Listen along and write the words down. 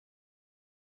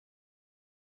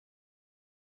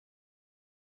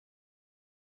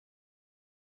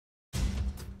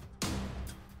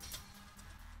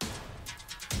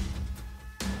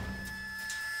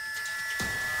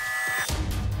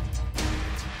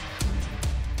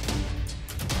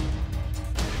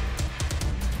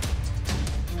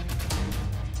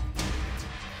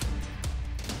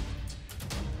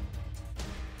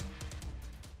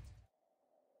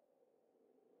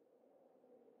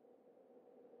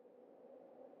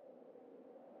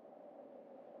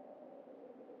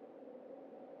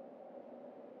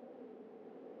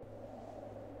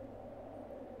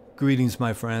Greetings,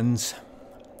 my friends.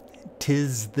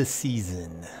 'Tis the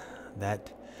season, that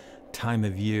time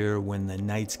of year when the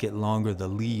nights get longer, the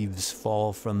leaves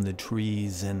fall from the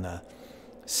trees, and the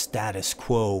status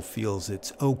quo feels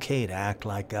it's okay to act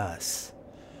like us.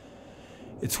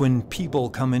 It's when people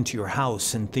come into your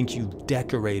house and think you've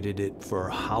decorated it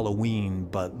for Halloween,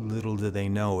 but little do they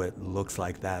know it looks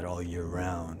like that all year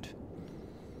round.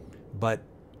 But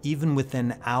even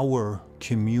within our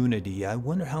community, I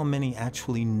wonder how many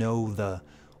actually know the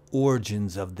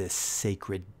origins of this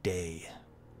sacred day.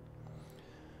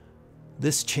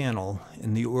 This channel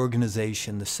in the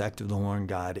organization, the Sect of the Horn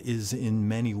God, is in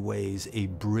many ways a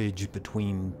bridge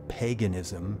between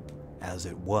paganism, as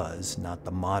it was, not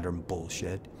the modern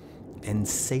bullshit, and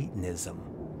Satanism.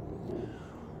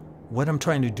 What I'm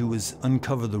trying to do is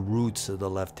uncover the roots of the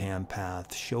left-hand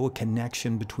path, show a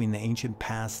connection between the ancient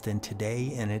past and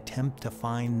today, and attempt to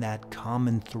find that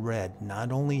common thread,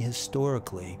 not only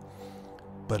historically,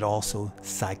 but also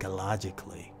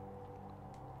psychologically.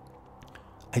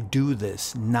 I do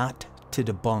this not to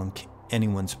debunk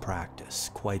anyone's practice,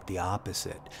 quite the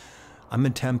opposite. I'm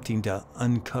attempting to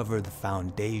uncover the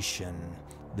foundation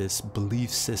this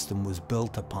belief system was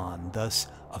built upon, thus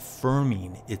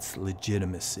affirming its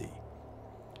legitimacy.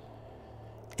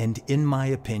 And in my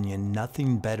opinion,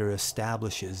 nothing better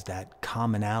establishes that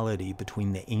commonality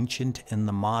between the ancient and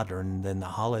the modern than the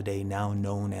holiday now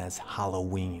known as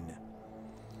Halloween.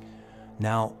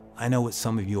 Now, I know what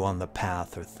some of you on the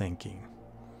path are thinking.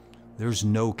 There's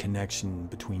no connection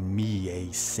between me,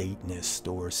 a Satanist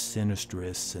or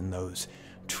sinistrous, and those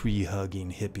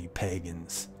tree-hugging hippie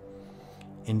pagans.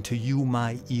 And to you,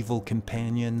 my evil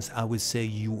companions, I would say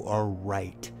you are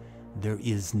right. There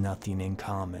is nothing in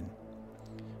common.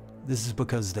 This is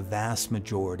because the vast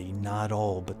majority, not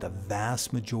all, but the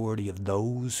vast majority of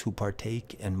those who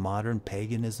partake in modern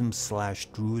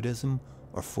paganism/druidism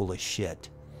are full of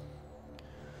shit.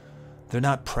 They're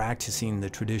not practicing the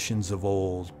traditions of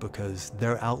old because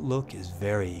their outlook is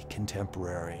very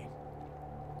contemporary.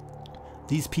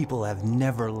 These people have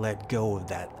never let go of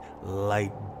that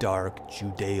light, dark,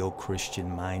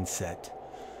 Judeo-Christian mindset.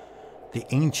 The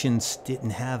ancients didn't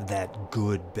have that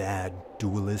good, bad,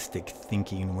 dualistic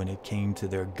thinking when it came to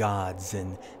their gods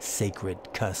and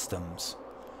sacred customs.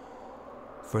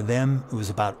 For them, it was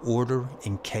about order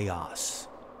and chaos.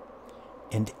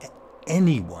 And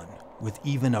anyone with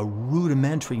even a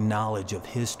rudimentary knowledge of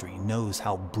history knows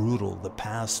how brutal the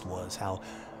past was, how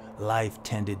life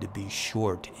tended to be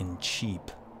short and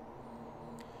cheap.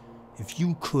 If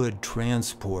you could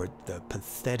transport the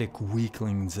pathetic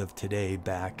weaklings of today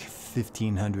back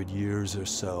 1,500 years or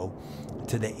so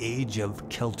to the age of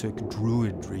Celtic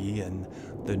Druidry and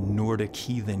the Nordic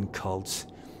heathen cults,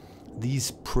 these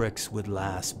pricks would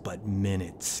last but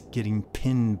minutes, getting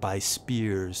pinned by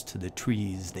spears to the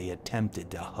trees they attempted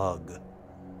to hug.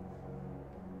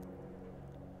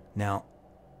 Now,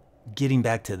 getting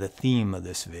back to the theme of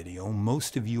this video,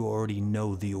 most of you already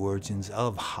know the origins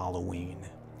of Halloween,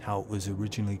 how it was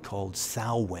originally called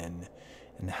Samhain,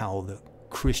 and how the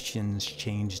Christians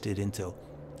changed it into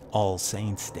All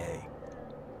Saints' Day.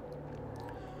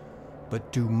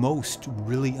 But do most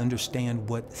really understand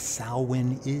what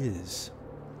Samhain is?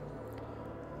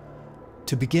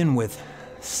 To begin with,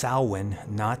 Samhain,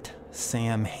 not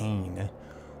Samhain,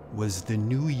 was the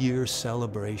New Year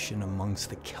celebration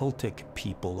amongst the Celtic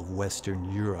people of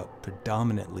Western Europe,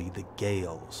 predominantly the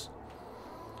Gaels.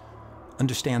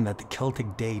 Understand that the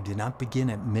Celtic day did not begin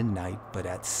at midnight, but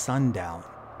at sundown,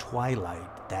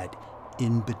 twilight, that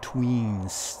in-between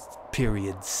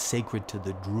period sacred to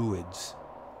the Druids.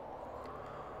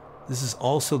 This is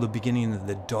also the beginning of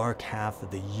the dark half of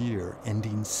the year,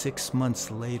 ending 6 months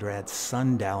later at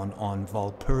sundown on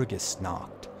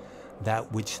Walpurgisnacht,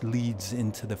 that which leads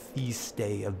into the feast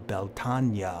day of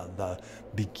Beltane, the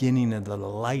beginning of the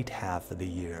light half of the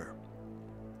year.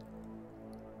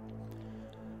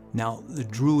 Now, the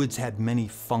Druids had many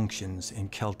functions in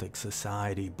Celtic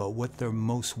society, but what they're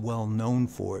most well known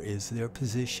for is their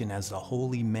position as the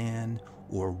holy man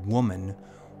or woman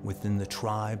within the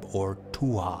tribe or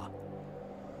tuatha.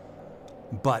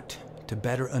 But to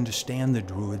better understand the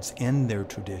Druids and their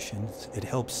traditions, it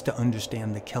helps to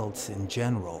understand the Celts in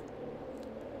general.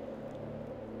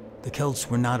 The Celts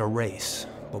were not a race,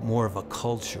 but more of a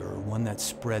culture, one that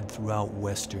spread throughout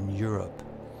Western Europe.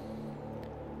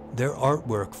 Their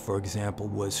artwork, for example,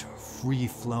 was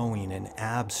free-flowing and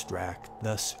abstract,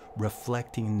 thus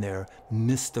reflecting their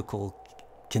mystical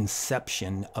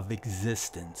conception of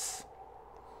existence.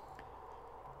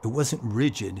 It wasn't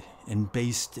rigid and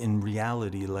based in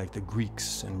reality like the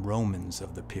Greeks and Romans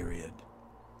of the period.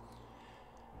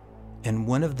 And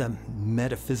one of the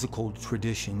metaphysical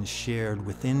traditions shared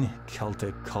within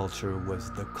Celtic culture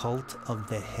was the cult of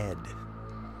the head.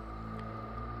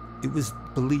 It was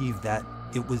believed that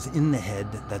it was in the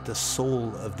head that the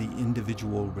soul of the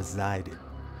individual resided.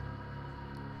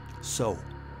 So,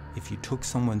 if you took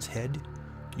someone's head,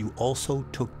 you also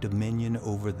took dominion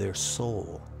over their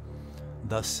soul.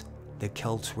 Thus, the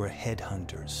Celts were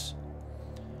headhunters.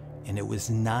 And it was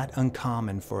not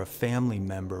uncommon for a family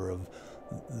member of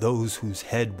those whose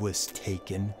head was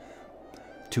taken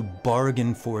to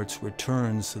bargain for its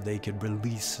return so they could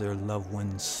release their loved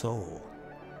one's soul.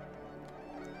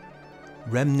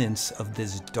 Remnants of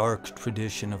this dark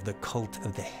tradition of the cult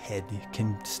of the head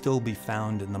can still be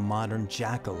found in the modern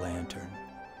jack-o'-lantern.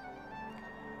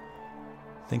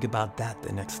 Think about that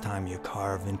the next time you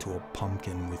carve into a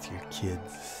pumpkin with your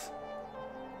kids.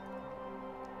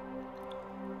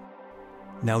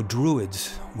 Now,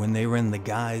 Druids, when they were in the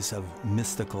guise of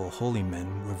mystical holy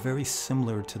men, were very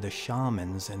similar to the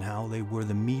shamans in how they were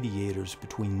the mediators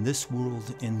between this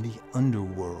world and the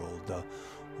underworld, the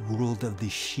world of the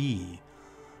Sidhe,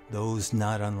 those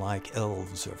not unlike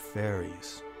elves or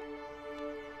fairies.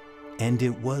 And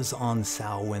it was on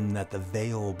Samhain that the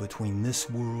veil between this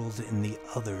world and the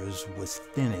others was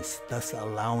thinnest, thus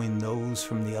allowing those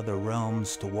from the other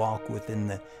realms to walk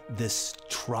within this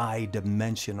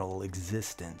tri-dimensional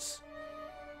existence.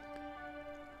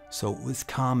 So it was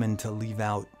common to leave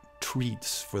out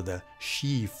treats for the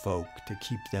Sidhe folk to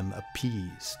keep them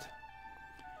appeased.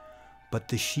 But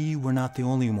the Sidhe were not the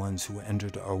only ones who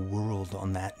entered our world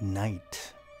on that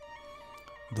night.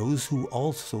 Those who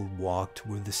also walked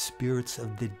were the spirits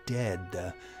of the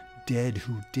dead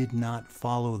who did not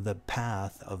follow the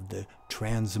path of the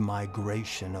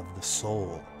transmigration of the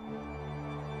soul.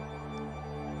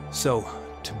 So,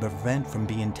 to prevent from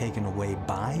being taken away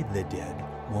by the dead,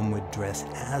 one would dress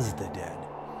as the dead.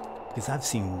 Because I've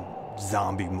seen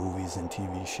zombie movies and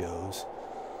TV shows.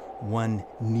 One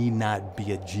need not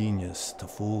be a genius to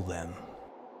fool them.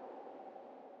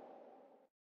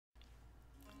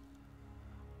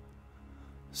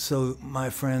 So, my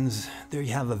friends, there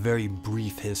you have a very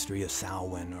brief history of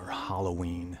Samhain or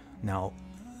Halloween. Now,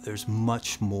 there's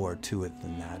much more to it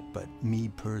than that, but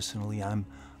me personally, I'm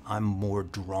more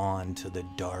drawn to the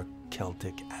dark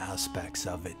Celtic aspects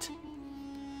of it.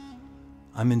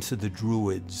 I'm into the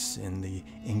Druids and the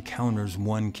encounters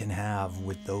one can have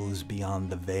with those beyond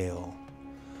the veil.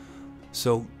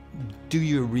 So, do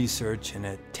your research and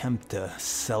attempt to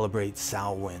celebrate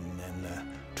Samhain and the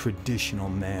traditional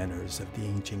manners of the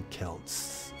ancient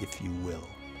Celts, if you will.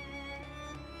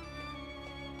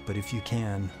 But if you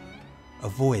can,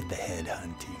 avoid the head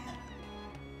hunting.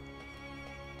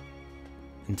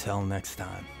 Until next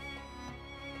time.